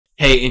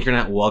Hey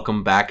internet,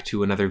 welcome back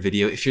to another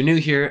video. If you're new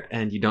here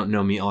and you don't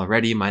know me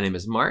already, my name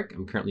is Mark.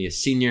 I'm currently a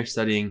senior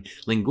studying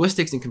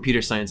linguistics and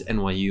computer science at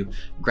NYU,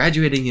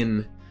 graduating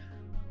in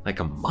like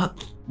a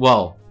month.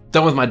 Well,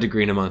 done with my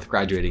degree in a month,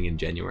 graduating in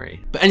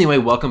January. But anyway,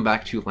 welcome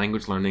back to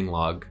language learning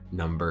log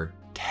number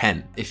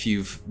 10. If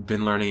you've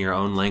been learning your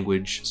own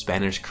language,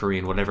 Spanish,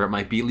 Korean, whatever it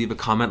might be, leave a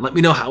comment, let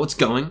me know how it's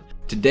going.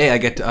 Today I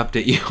get to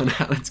update you on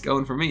how it's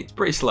going for me. It's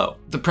pretty slow.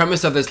 The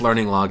premise of this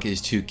learning log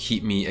is to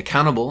keep me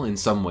accountable in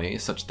some way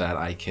such that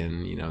I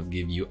can,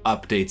 give you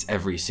updates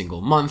every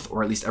single month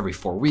or at least every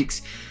 4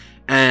 weeks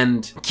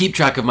and keep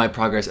track of my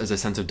progress as a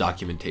sense of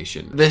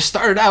documentation. This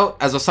started out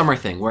as a summer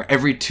thing where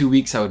every 2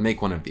 weeks I would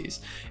make one of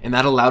these, and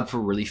that allowed for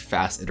really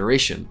fast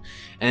iteration.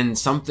 And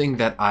something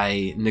that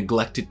I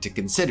neglected to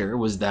consider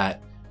was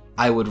that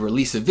I would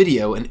release a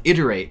video and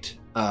iterate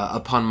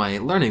upon my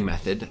learning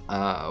method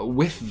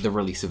with the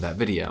release of that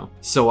video.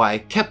 So I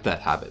kept that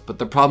habit, but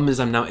the problem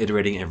is I'm now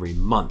iterating every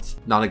month.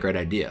 Not a great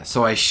idea.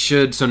 So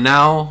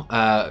now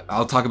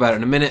I'll talk about it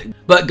in a minute,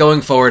 but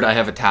going forward I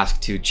have a task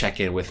to check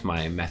in with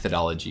my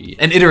methodology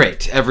and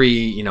iterate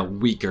every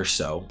week or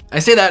so. I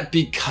say that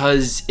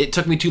because it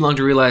took me too long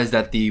to realize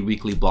that the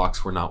weekly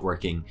blocks were not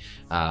working,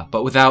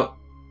 but without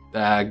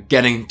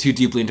getting too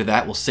deeply into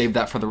that, we'll save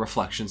that for the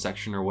reflection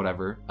section or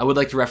whatever. I would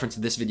like to reference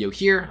this video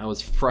here. I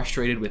was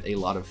frustrated with a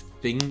lot of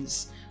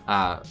things.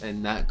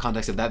 In that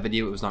context of that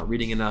video, it was not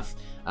reading enough.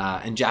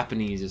 And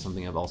Japanese is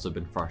something I've also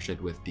been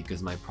frustrated with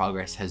because my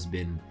progress has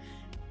been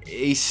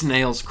a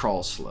snail's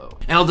crawl slow.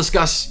 And I'll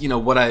discuss,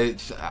 what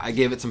I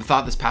gave it some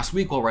thought this past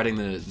week while writing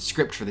the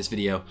script for this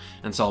video,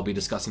 and so I'll be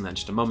discussing that in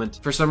just a moment.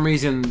 For some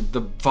reason,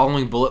 the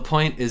following bullet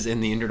point is in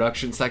the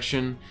introduction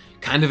section.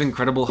 Kind of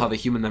incredible how the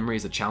human memory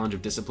is a challenge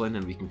of discipline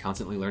and we can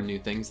constantly learn new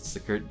things.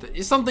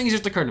 Some things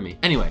just occurred to me.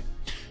 Anyway,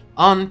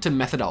 on to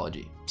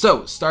methodology.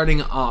 So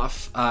starting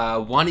off,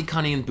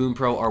 WaniKani and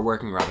BoonPro are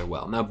working rather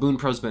well. Now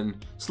BoonPro's been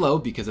slow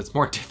because it's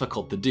more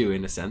difficult to do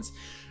in a sense,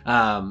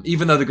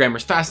 even though the grammar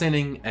is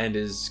fascinating and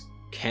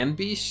can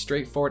be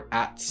straightforward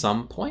at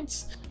some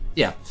points.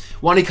 Yeah,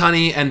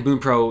 WaniKani and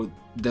BoonPro,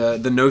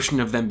 the notion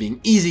of them being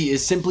easy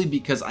is simply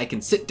because I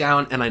can sit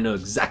down and I know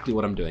exactly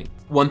what I'm doing.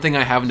 One thing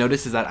I have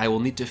noticed is that I will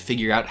need to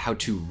figure out how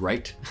to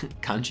write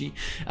kanji.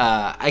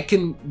 I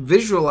can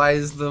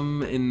visualize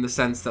them in the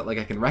sense that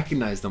I can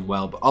recognize them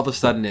well, but all of a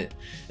sudden it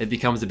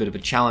becomes a bit of a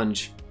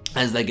challenge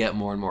as they get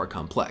more and more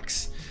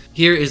complex.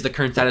 Here is the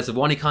current status of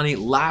WaniKani.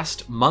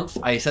 Last month,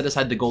 I set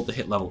aside the goal to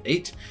hit level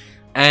 8.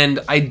 And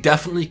I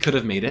definitely could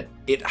have made it.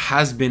 It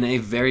has been a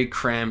very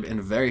crammed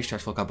and very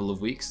stressful couple of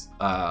weeks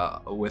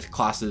with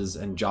classes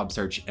and job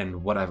search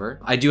and whatever.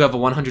 I do have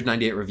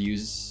 198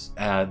 reviews.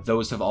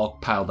 Those have all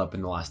piled up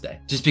in the last day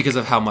just because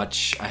of how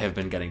much I have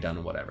been getting done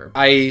and whatever.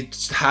 I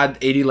had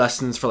 80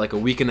 lessons for like a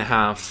week and a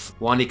half.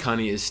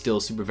 WaniKani is still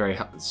super very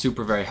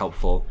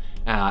helpful.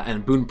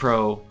 And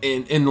BoonPro,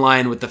 in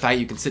line with the fact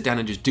you can sit down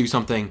and just do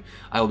something,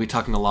 I will be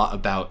talking a lot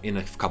about in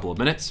a couple of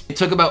minutes. It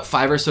took about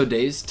 5 or so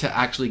days to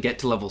actually get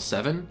to level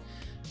 7.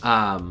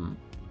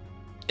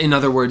 In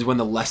other words, when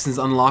the lessons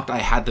unlocked, I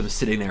had them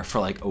sitting there for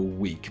like a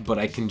week, but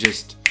I can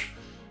get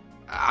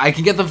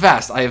them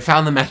fast. I have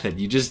found the method.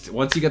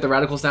 Once you get the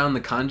radicals down,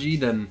 the kanji,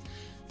 then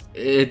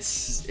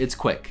it's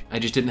quick. I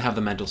just didn't have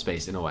the mental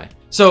space in a way.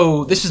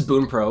 So this is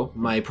BoonPro,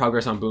 my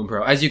progress on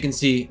BoonPro. As you can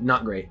see,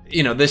 not great.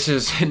 This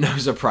is no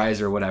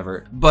surprise or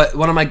whatever. But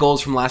one of my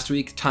goals from last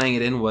week, tying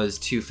it in, was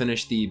to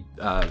finish the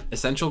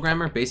essential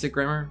grammar, basic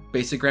grammar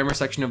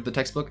section of the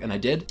textbook, and I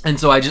did. And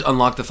so I just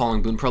unlocked the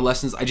following BoonPro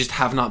lessons. I just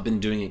have not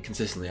been doing it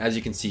consistently, as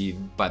you can see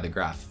by the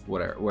graph,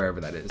 wherever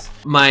that is.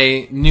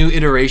 My new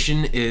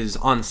iteration is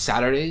on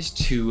Saturdays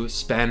to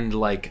spend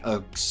like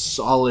a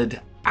solid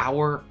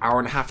hour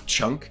and a half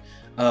chunk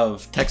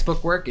of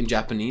textbook work in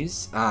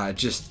Japanese.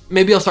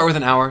 Maybe I'll start with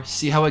an hour,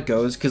 see how it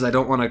goes, because I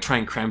don't want to try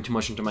and cram too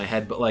much into my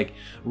head, but like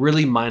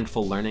really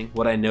mindful learning.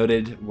 What I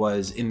noted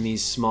was in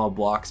these small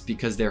blocks,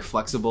 because they're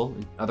flexible,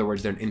 in other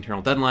words, they're an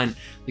internal deadline,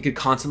 they could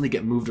constantly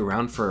get moved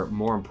around for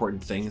more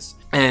important things.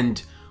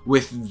 And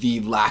with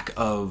the lack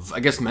of,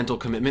 mental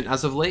commitment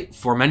as of late,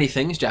 for many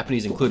things,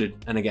 Japanese included,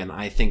 and again,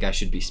 I think I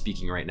should be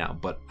speaking right now,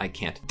 but I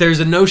can't. There's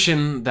a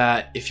notion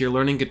that if you're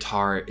learning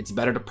guitar, it's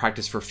better to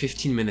practice for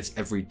 15 minutes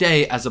every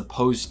day as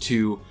opposed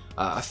to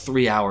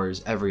 3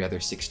 hours every other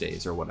 6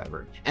 days or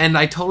whatever. And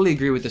I totally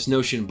agree with this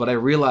notion, but I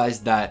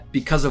realized that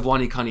because of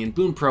WaniKani and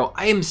BoonPro,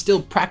 I am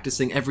still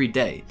practicing every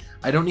day.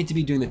 I don't need to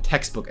be doing the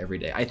textbook every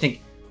day. I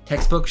think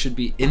textbook should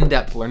be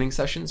in-depth learning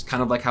sessions,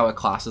 kind of like how a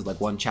class is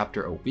like 1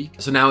 chapter a week.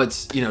 So now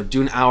it's,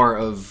 do an hour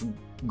of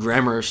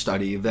grammar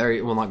study,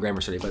 not grammar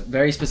study, but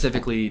very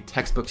specifically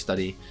textbook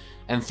study,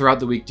 and throughout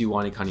the week do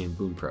WaniKani and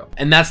BoonPro.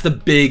 And that's the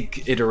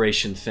big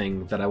iteration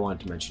thing that I wanted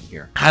to mention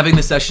here. Having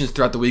the sessions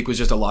throughout the week was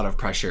just a lot of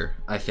pressure,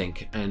 I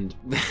think. And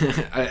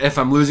if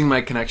I'm losing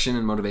my connection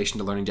and motivation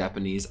to learning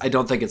Japanese, I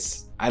don't think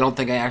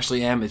I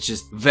actually am. It's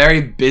just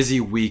very busy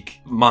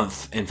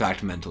month, in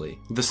fact, mentally.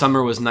 The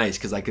summer was nice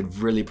because I could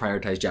really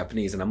prioritize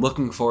Japanese, and I'm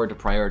looking forward to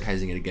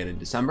prioritizing it again in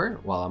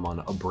December while I'm on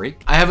a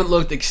break. I haven't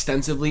looked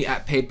extensively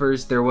at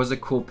papers. There was a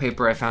cool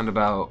paper I found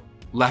about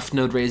left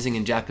node raising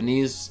in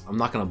Japanese. I'm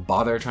not gonna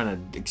bother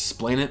trying to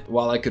explain it.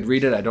 While I could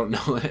read it, I don't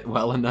know it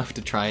well enough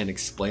to try and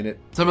explain it.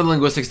 Some of the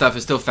linguistic stuff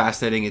is still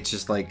fascinating. It's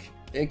just like,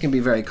 it can be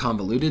very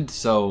convoluted,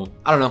 so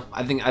I don't know.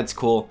 I think that's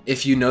cool.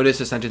 If you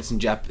notice a sentence in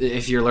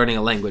if you're learning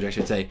a language, I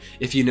should say,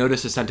 if you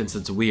notice a sentence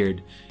that's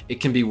weird, it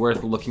can be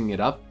worth looking it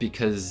up,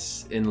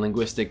 because in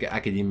linguistic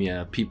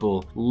academia,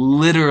 people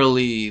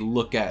literally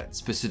look at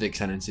specific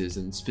sentences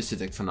and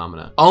specific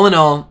phenomena. All in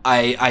all,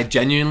 I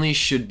genuinely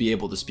should be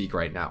able to speak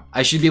right now.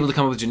 I should be able to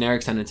come up with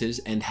generic sentences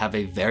and have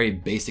a very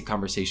basic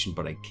conversation,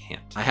 but I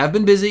can't. I have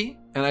been busy,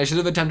 and I should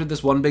have attempted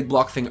this one big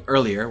block thing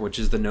earlier, which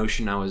is the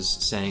notion I was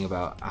saying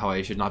about how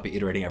I should not be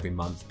iterating every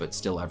month, but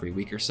still every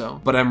week or so.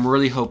 But I'm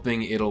really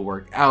hoping it'll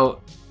work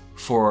out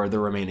for the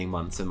remaining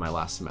months in my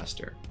last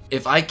semester.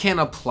 If I can't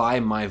apply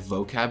my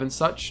vocab and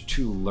such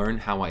to learn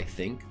how I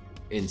think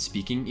in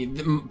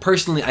speaking,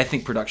 personally, I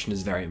think production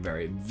is very,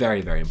 very,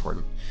 very, very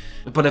important.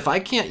 But if I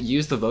can't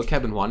use the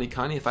vocab in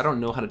Wanikani, if I don't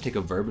know how to take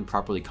a verb and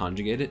properly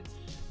conjugate it,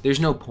 there's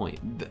no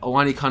point.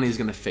 Wanikani is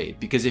gonna fade,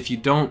 because if you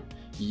don't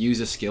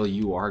use a skill,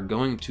 you are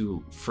going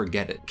to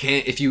forget it.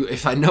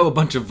 If I know a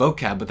bunch of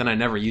vocab, but then I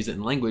never use it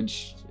in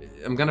language,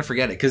 I'm gonna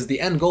forget it, because the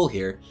end goal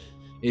here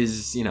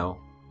is, you know,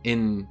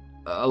 in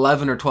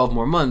 11 or 12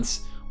 more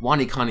months,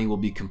 Wanikani will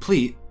be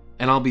complete,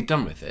 and I'll be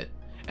done with it.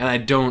 And I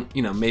don't,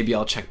 you know, maybe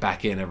I'll check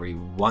back in every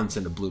once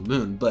in a blue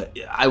moon, but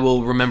I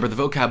will remember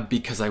the vocab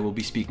because I will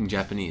be speaking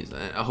Japanese,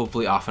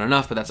 hopefully often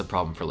enough, but that's a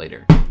problem for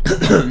later.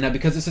 Now,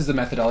 because this is the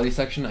methodology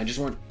section, I just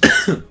want...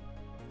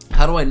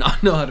 How do I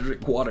not know how to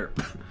drink water?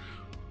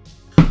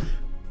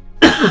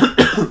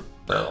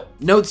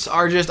 Notes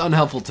are just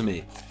unhelpful to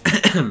me.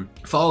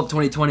 Fall of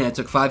 2020, I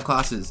took 5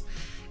 classes,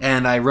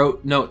 and I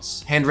wrote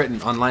notes,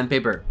 handwritten, on lined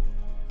paper.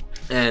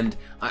 And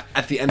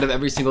at the end of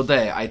every single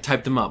day, I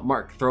typed them up.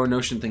 Mark, throw a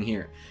notion thing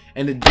here.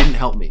 And it didn't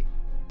help me.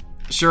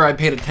 Sure, I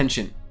paid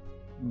attention,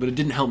 but it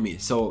didn't help me.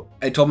 So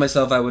I told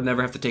myself I would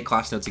never have to take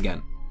class notes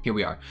again. Here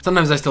we are.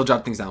 Sometimes I still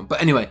jot things down.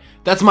 But anyway,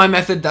 that's my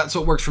method. That's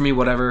what works for me,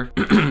 whatever.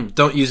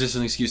 Don't use this as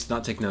an excuse to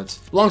not take notes.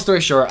 Long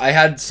story short, I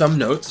had some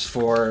notes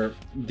for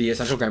the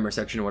essential grammar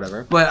section or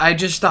whatever, but I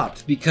just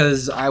stopped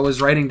because I was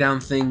writing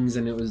down things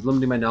and it was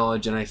limiting my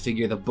knowledge, and I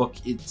figure the book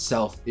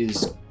itself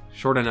is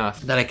short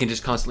enough that I can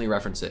just constantly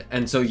reference it.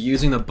 And so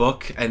using the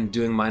book and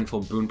doing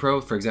mindful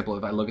bunpro, for example,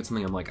 if I look at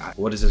something, I'm like,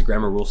 what is this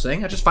grammar rule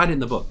saying? I just find it in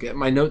the book.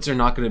 My notes are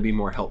not going to be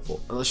more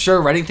helpful.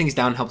 Sure, writing things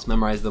down helps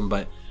memorize them,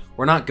 but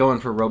we're not going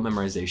for rote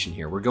memorization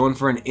here. We're going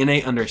for an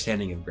innate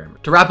understanding of grammar.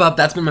 To wrap up,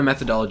 that's been my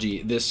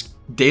methodology. This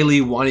daily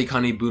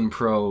Wanikani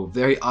bunpro,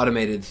 very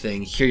automated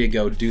thing. Here you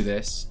go, do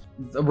this.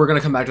 We're going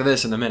to come back to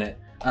this in a minute.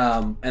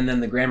 And then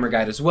the grammar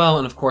guide as well.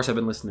 And of course, I've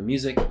been listening to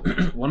music.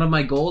 One of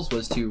my goals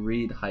was to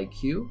read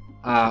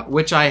haiku,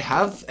 which I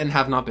have and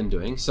have not been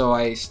doing. So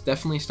I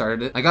definitely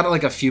started it. I got it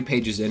like a few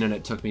pages in and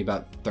it took me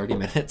about 30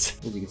 minutes,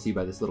 as you can see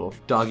by this little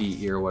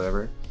doggy ear or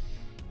whatever.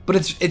 But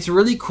it's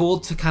really cool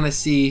to kind of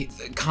see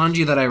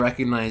kanji that I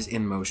recognize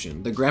in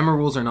motion. The grammar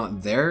rules are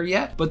not there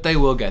yet, but they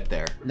will get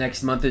there.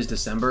 Next month is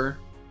December,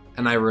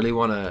 and I really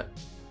want to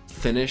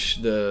finish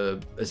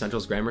the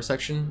essentials grammar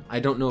section.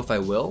 I don't know if I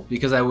will,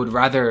 because I would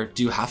rather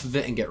do half of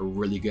it and get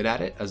really good at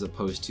it as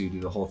opposed to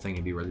do the whole thing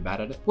and be really bad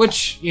at it,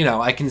 which, you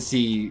know, I can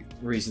see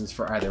reasons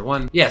for either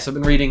one. Yes, I've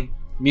been reading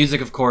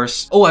music, of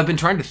course. Oh, I've been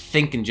trying to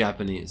think in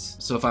Japanese.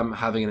 So if I'm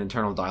having an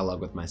internal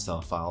dialogue with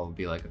myself, I'll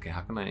be like, okay,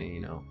 how can I,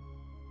 you know,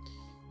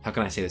 how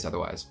can I say this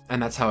otherwise?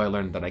 And that's how I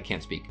learned that I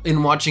can't speak.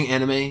 In watching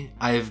anime,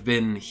 I've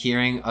been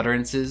hearing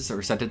utterances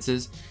or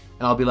sentences,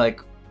 and I'll be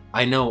like,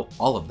 I know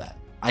all of that.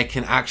 I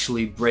can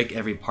actually break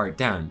every part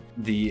down.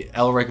 The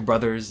Elric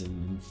brothers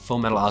and Full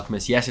Metal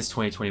Alchemist, yes, it's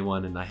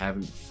 2021 and I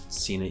haven't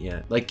seen it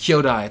yet. Like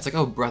Kyodai, it's like,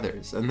 oh,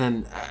 brothers. And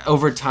then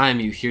over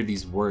time, you hear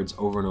these words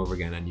over and over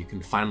again and you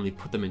can finally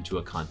put them into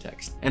a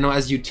context. And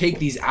as you take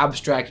these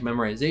abstract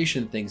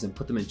memorization things and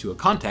put them into a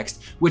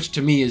context, which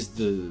to me is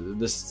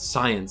the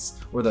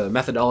science or the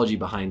methodology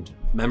behind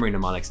memory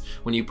mnemonics,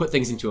 when you put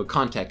things into a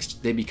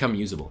context, they become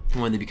usable.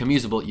 And when they become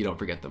usable, you don't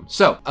forget them.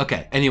 So,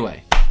 okay,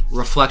 anyway.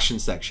 Reflection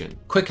section.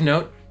 Quick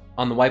note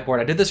on the whiteboard.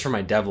 I did this for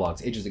my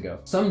devlogs ages ago.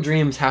 Some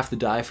dreams have to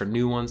die for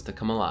new ones to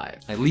come alive.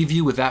 I leave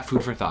you with that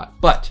food for thought.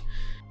 But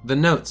the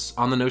notes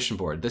on the Notion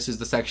board. This is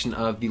the section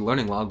of the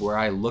learning log where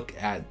I look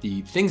at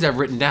the things I've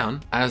written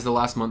down as the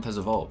last month has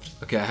evolved.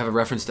 Okay, I have a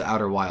reference to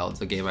Outer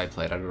Wilds, a game I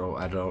played. I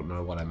don't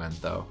know what I meant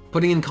though.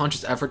 Putting in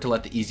conscious effort to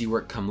let the easy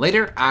work come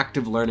later.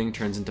 Active learning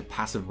turns into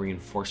passive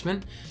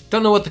reinforcement.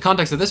 Don't know what the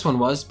context of this one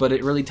was, but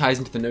it really ties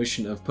into the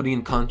notion of putting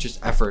in conscious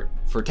effort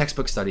for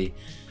textbook study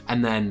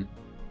and then,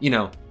 you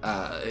know,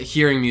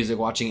 hearing music,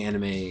 watching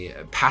anime,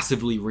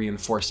 passively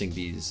reinforcing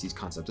these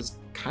concepts. It's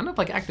kind of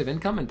like active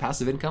income and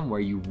passive income, where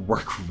you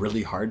work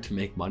really hard to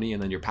make money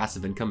and then your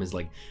passive income is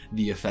like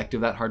the effect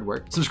of that hard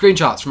work. Some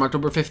screenshots from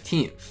October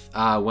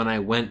 15th when I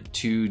went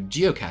to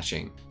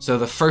geocaching. So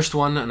the first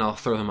one, and I'll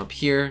throw them up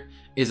here,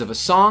 is of a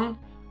song.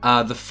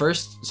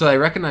 So I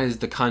recognize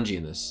the kanji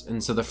in this.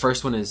 And so the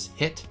first one is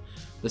hit.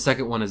 The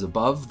second one is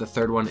above. The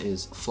third one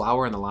is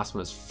flower. And the last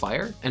one is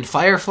fire. And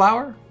fire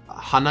flower,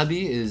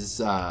 hanabi is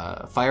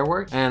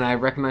firework, and I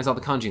recognize all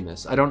the kanji in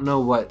this. I don't know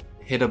what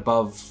hit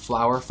above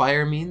flower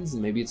fire means,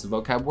 and maybe it's a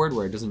vocab word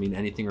where it doesn't mean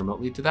anything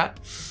remotely to that.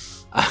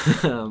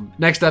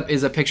 Next up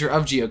is a picture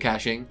of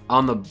geocaching.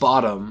 On the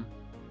bottom,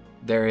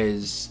 there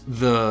is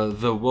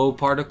the wo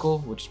particle,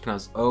 which is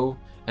pronounced O,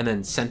 and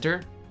then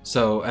center.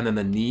 So, and then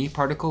the ni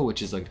particle,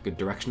 which is like a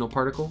directional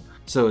particle.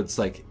 So it's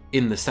like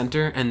in the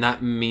center, and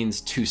that means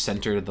to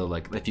center the,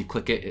 like, if you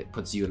click it, it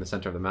puts you in the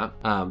center of the map.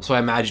 So I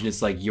imagine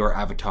it's like your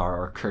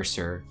avatar or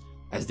cursor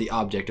as the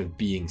object of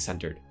being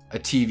centered. A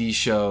TV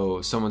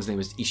show, someone's name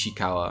is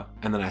Ishikawa,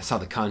 and then I saw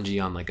the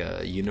kanji on like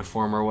a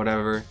uniform or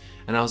whatever,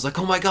 and I was like,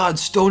 oh my god,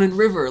 Stone and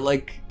River,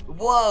 like,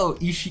 whoa,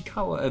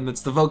 Ishikawa, and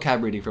it's the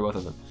vocab reading for both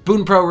of them.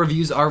 Boon Pro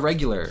reviews are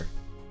regular.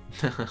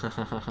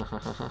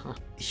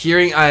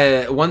 Hearing,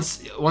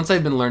 once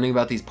I've been learning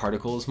about these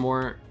particles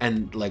more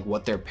and like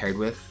what they're paired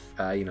with,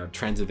 you know,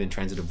 transitive,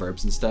 intransitive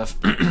verbs and stuff,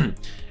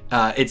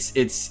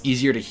 it's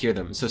easier to hear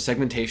them. So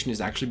segmentation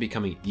is actually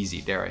becoming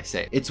easy, dare I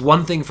say. It's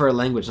one thing for a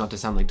language not to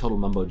sound like total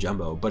mumbo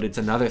jumbo, but it's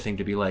another thing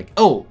to be like,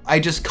 oh, I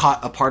just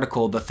caught a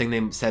particle, the thing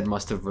they said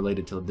must have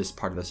related to this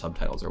part of the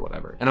subtitles or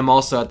whatever. And I'm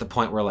also at the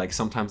point where like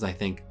sometimes I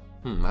think,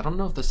 I don't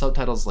know if the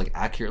subtitles like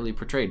accurately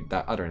portrayed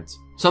that utterance.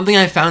 Something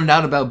I found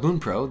out about Boon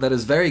Pro that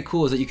is very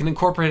cool is that you can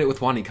incorporate it with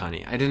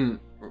Wanikani. I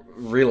didn't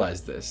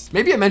realize this.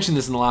 Maybe I mentioned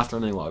this in the last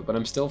learning log, but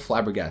I'm still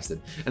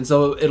flabbergasted. And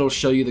so it'll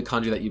show you the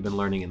kanji that you've been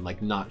learning and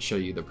like not show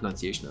you the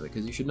pronunciation of it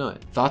because you should know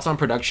it. Thoughts on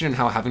production and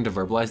how having to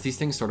verbalize these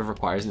things sort of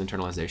requires an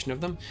internalization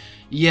of them?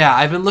 Yeah,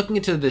 I've been looking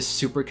into this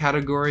super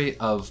category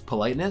of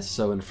politeness.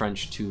 So in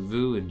French, tu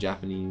veux, in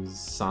Japanese,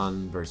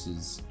 san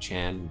versus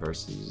chan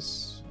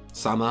versus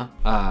sama,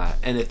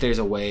 and if there's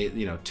a way,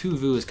 you know, tu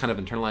veux is kind of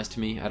internalized to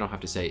me. I don't have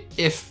to say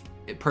if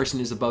a person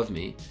is above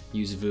me,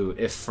 use vous,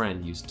 if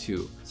friend, use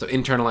tu. So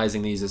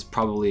internalizing these is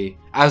probably,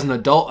 as an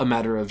adult, a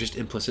matter of just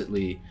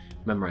implicitly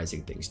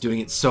memorizing things, doing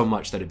it so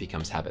much that it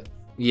becomes habit.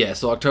 Yeah,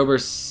 so October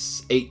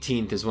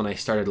 18th is when I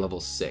started level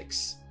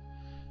 6.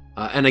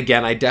 And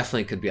again, I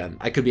definitely could be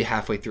I could be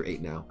halfway through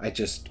 8 now. I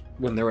just,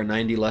 when there were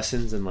 90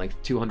 lessons and like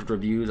 200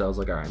 reviews, I was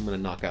like, all right, I'm gonna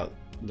knock out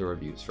the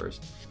reviews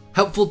first.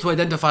 Helpful to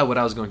identify what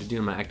I was going to do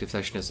in my active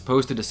session as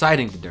opposed to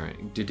deciding to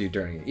do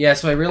during it. Yeah,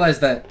 so I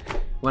realized that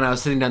when I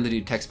was sitting down to do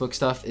textbook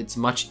stuff, it's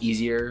much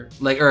easier,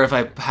 like, or if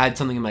I had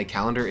something in my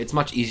calendar, it's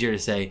much easier to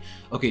say,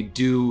 okay,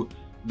 do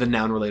the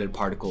noun related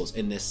particles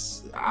in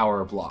this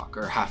hour block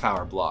or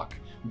half-hour block.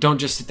 Don't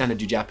just sit down and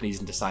do Japanese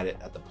and decide it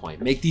at the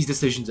point. Make these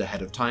decisions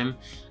ahead of time,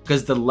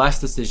 because the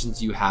less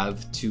decisions you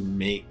have to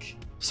make,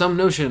 some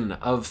notion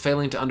of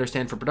failing to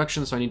understand for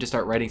production, so I need to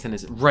start writing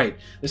sentences. Right,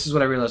 this is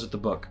what I realized with the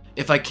book.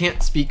 If I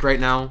can't speak right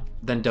now,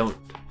 then don't.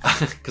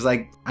 Because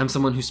I'm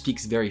someone who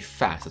speaks very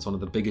fast. That's one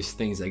of the biggest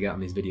things I get on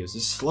these videos,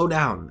 is slow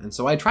down. And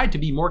so I tried to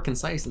be more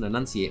concise and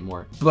enunciate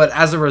more. But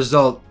as a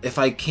result, if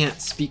I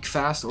can't speak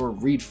fast or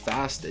read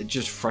fast, it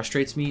just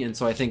frustrates me. And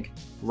so I think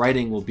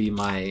writing will be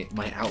my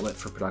outlet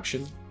for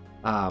production.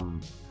 I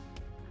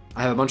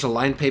have a bunch of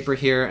lined paper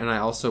here, and I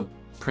also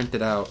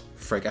printed out,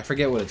 frick, I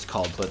forget what it's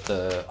called, but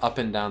the up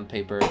and down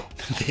paper,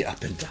 the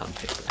up and down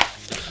paper.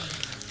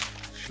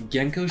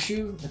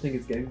 Genkoshu? I think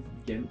it's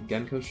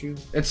Genkoshu.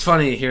 It's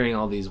funny hearing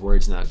all these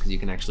words now because you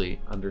can actually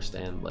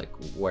understand like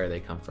where they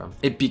come from.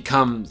 It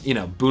becomes, you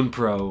know, Boon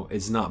Pro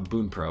is not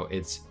Boon Pro,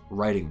 it's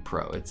Writing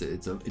Pro. It's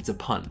a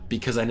pun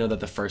because I know that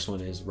the first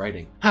one is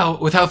writing.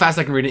 With how fast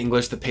I can read in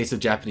English, the pace of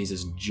Japanese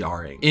is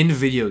jarring. In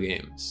video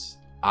games,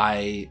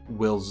 I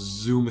will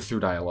zoom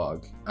through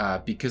dialogue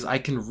because I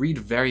can read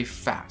very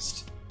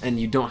fast and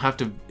you don't have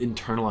to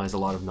internalize a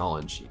lot of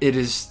knowledge. It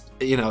is,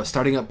 you know,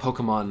 starting up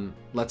Pokemon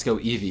Let's Go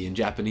Eevee in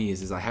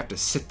Japanese is I have to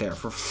sit there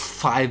for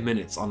 5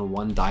 minutes on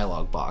one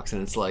dialogue box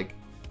and it's like,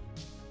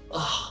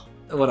 ugh,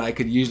 what I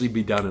could usually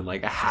be done in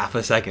like a half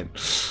a second.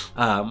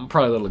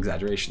 Probably a little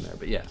exaggeration there,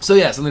 but yeah. So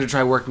yeah, something to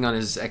try working on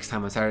is X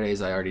time on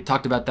Saturdays. I already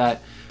talked about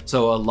that.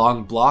 So a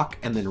long block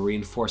and then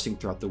reinforcing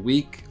throughout the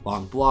week,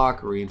 long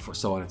block, reinforce,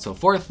 so on and so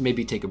forth.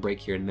 Maybe take a break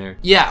here and there.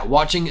 Yeah,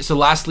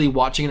 lastly,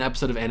 watching an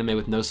episode of anime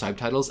with no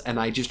subtitles, and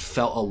I just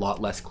felt a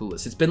lot less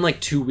clueless. It's been like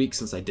 2 weeks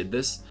since I did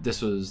this.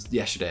 This was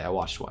yesterday I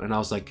watched one and I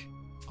was like,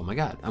 oh my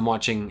god, I'm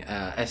watching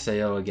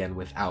SAO again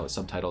without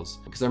subtitles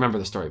because I remember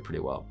the story pretty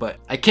well. But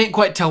I can't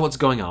quite tell what's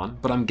going on,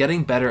 but I'm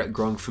getting better at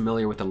growing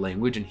familiar with the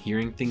language and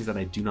hearing things that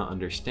I do not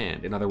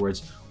understand. In other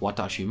words,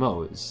 watashi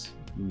mo is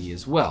me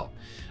as well.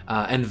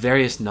 And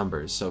various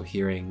numbers, so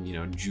hearing, you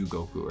know,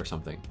 Jugoku or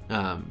something.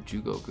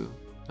 Jugoku,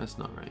 that's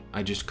not right.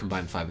 I just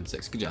combined 5 and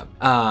 6, good job.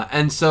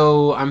 And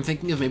so I'm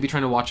thinking of maybe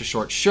trying to watch a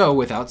short show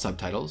without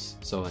subtitles,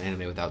 so an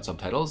anime without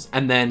subtitles,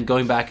 and then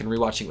going back and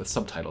rewatching it with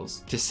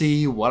subtitles to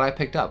see what I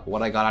picked up,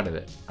 what I got out of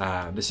it.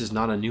 This is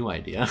not a new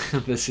idea.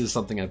 This is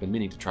something I've been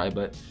meaning to try,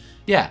 but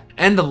yeah.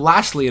 And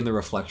lastly, in the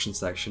reflection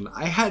section,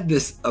 I had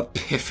this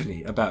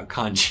epiphany about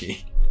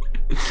kanji.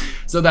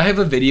 So I have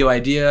a video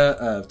idea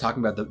of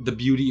talking about the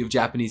beauty of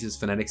Japanese's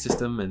phonetic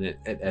system, and it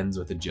ends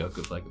with a joke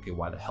of like, okay,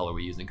 why the hell are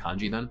we using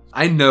kanji then?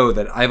 I know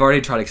that I've already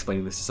tried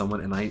explaining this to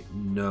someone, and I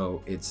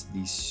know it's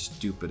the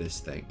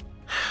stupidest thing.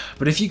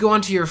 But if you go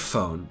onto your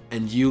phone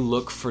and you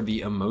look for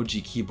the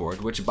emoji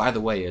keyboard, which by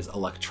the way is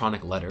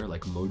electronic letter,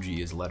 like emoji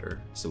is letter,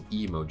 so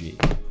emoji,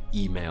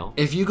 email.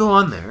 If you go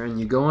on there and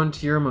you go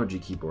onto your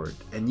emoji keyboard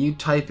and you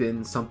type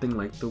in something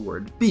like the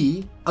word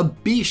bee, a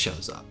bee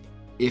shows up.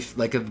 If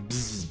like a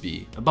bzz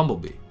bee, a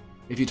bumblebee.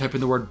 If you type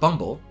in the word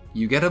bumble,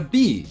 you get a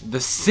bee,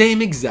 the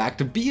same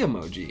exact bee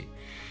emoji.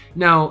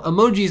 Now,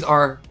 emojis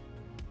are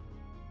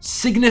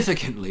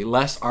significantly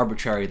less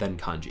arbitrary than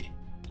kanji.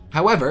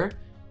 However,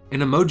 an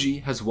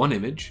emoji has one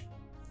image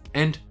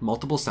and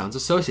multiple sounds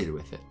associated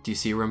with it. Do you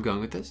see where I'm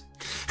going with this?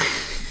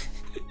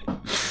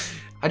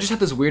 I just had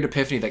this weird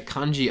epiphany that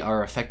kanji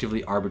are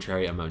effectively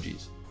arbitrary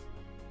emojis.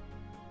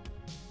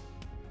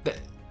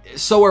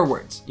 So are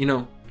words. You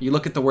know, you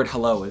look at the word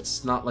hello,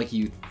 it's not like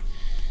you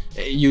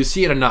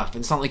see it enough.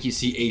 It's not like you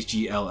see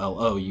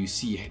H-G-L-L-O, you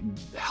see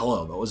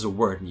hello, that was a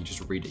word and you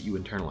just read it, you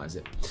internalize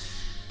it.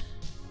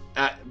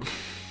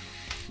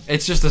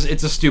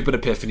 It's a stupid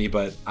epiphany,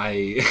 but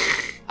I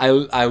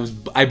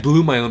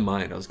blew my own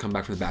mind. I was coming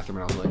back from the bathroom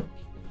and I was like,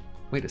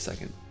 wait a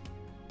second.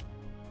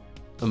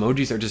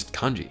 Emojis are just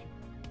kanji,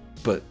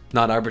 but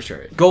not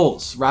arbitrary.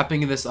 Goals,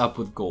 wrapping this up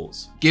with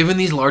goals. Given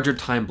these larger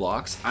time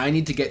blocks, I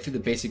need to get through the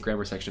basic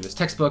grammar section of this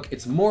textbook.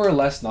 It's more or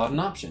less not an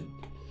option.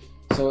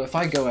 So if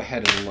I go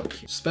ahead and look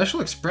here,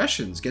 special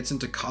expressions gets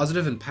into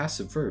causative and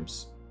passive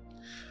verbs.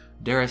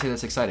 Dare I say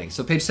that's exciting.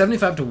 So page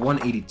 75 to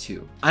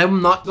 182.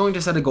 I'm not going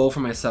to set a goal for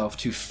myself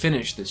to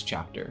finish this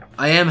chapter.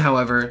 I am,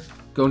 however,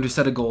 going to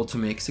set a goal to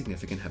make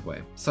significant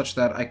headway, such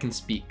that I can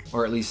speak,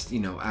 or at least, you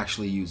know,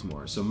 actually use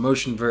more. So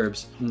motion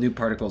verbs, new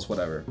particles,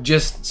 whatever.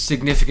 Just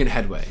significant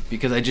headway,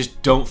 because I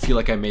just don't feel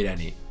like I made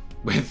any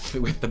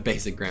with the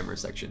basic grammar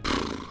section.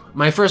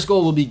 My first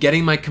goal will be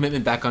getting my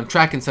commitment back on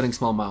track and setting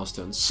small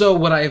milestones. So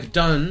what I have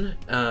done,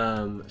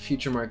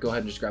 future Mark, go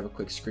ahead and just grab a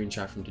quick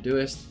screenshot from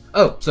Todoist.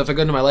 Oh, so if I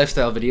go into my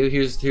lifestyle video,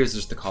 here's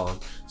just the column.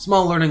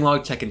 Small learning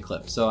log, check-in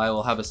clip. So I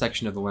will have a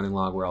section of the learning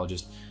log where I'll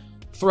just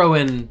throw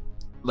in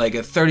like a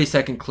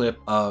 30-second clip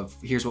of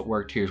here's what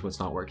worked, here's what's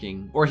not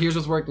working, or here's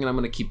what's working and I'm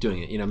gonna keep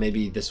doing it. You know,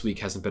 maybe this week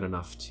hasn't been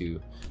enough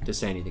to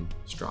say anything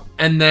strong.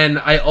 And then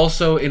I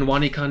also, in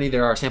Wanikani,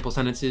 there are sample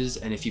sentences,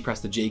 and if you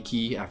press the J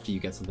key after you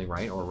get something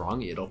right or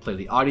wrong, it'll play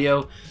the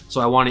audio. So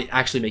I want to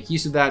actually make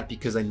use of that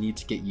because I need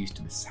to get used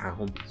to the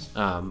sounds.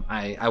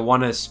 I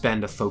want to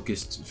spend a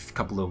focused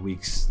couple of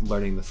weeks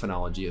learning the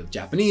phonology of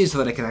Japanese so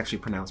that I can actually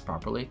pronounce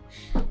properly.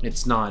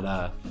 It's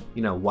not,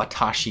 you know,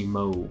 watashi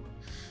mo.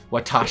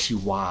 Watashi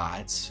wa,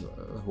 it's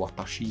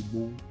watashi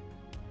mo,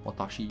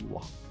 watashi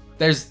wa.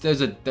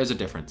 There's a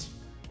difference.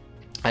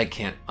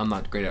 I'm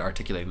not great at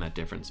articulating that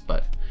difference,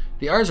 but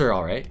the R's are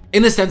all right.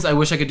 In a sense, I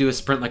wish I could do a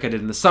sprint like I did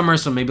in the summer,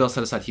 so maybe I'll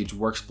set aside huge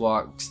work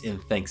blocks in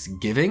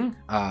Thanksgiving.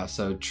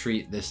 So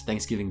treat this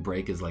Thanksgiving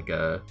break as like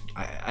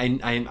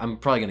I'm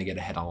probably gonna get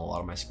ahead on a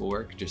lot of my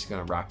schoolwork, just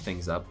gonna wrap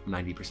things up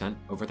 90%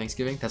 over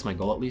Thanksgiving. That's my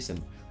goal at least, and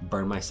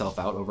burn myself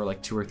out over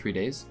like 2 or 3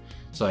 days.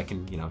 So I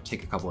can, you know,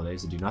 take a couple of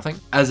days to do nothing.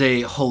 As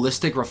a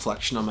holistic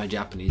reflection on my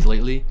Japanese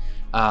lately,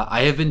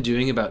 I have been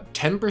doing about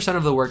 10%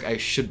 of the work I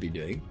should be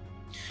doing,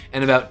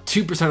 and about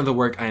 2% of the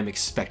work I am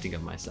expecting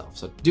of myself.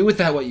 So do with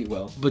that what you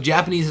will. But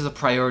Japanese as a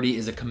priority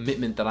is a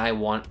commitment that I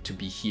want to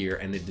be here,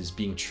 and it is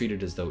being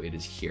treated as though it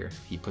is here.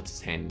 He puts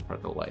his hand in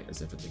front of the light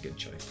as if it's a good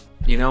choice.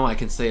 You know, I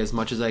can say as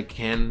much as I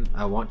can,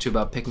 I want to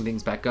about picking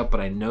things back up,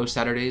 but I know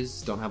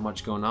Saturdays don't have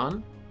much going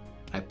on.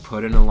 I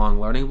put in a long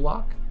learning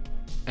block,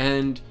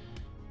 and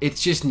it's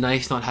just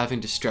nice not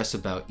having to stress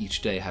about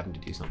each day having to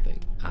do something.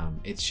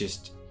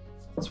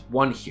 It's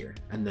one here,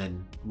 and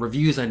then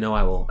reviews I know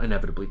I will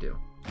inevitably do.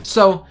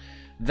 So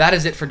that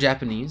is it for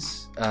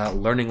Japanese,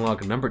 learning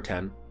log number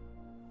 10.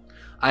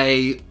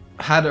 I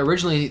had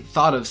originally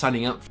thought of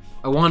signing up.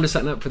 I wanted to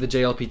sign up for the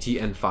JLPT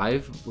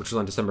N5, which was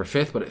on December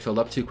 5th, but it filled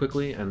up too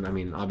quickly. And I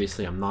mean,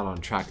 obviously I'm not on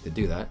track to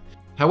do that.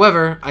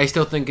 However, I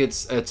still think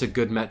it's a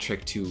good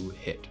metric to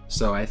hit.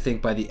 So I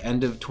think by the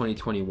end of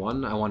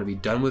 2021, I want to be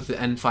done with the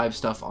N5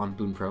 stuff on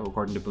Boonpro,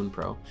 according to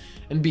Boonpro,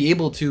 and be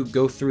able to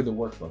go through the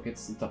workbook.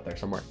 It's up there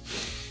somewhere.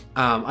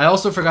 I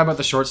also forgot about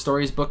the short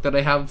stories book that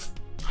I have.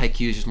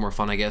 Haiku is just more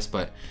fun, I guess,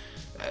 but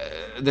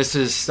this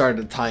has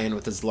started to tie in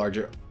with this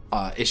larger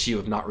issue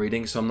of not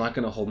reading, so I'm not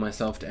going to hold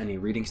myself to any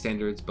reading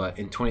standards, but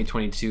in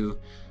 2022,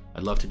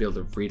 I'd love to be able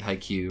to read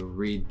Haiku,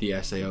 read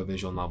the SAO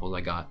visual novels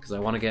I got, because I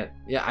want to get,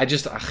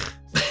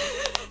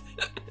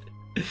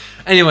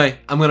 Anyway,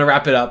 I'm going to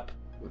wrap it up.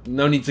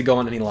 No need to go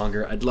on any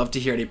longer. I'd love to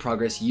hear any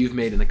progress you've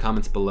made in the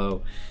comments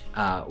below.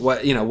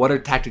 What are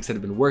tactics that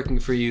have been working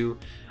for you?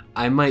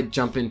 I might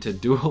jump into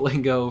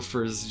Duolingo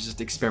for just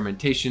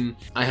experimentation.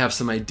 I have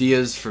some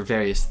ideas for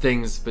various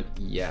things, but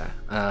yeah.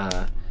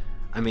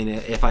 I mean,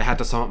 if I had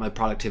to sum up my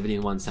productivity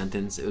in one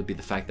sentence, it would be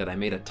the fact that I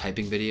made a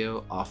typing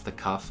video off the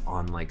cuff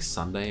on like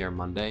Sunday or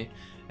Monday,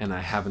 and I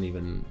haven't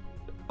even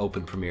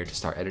opened Premiere to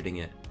start editing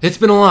it. It's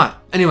been a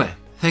lot. Anyway,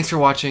 thanks for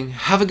watching.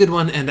 Have a good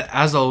one, and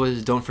as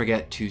always, don't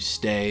forget to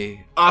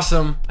stay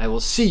awesome. I will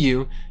see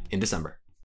you in December.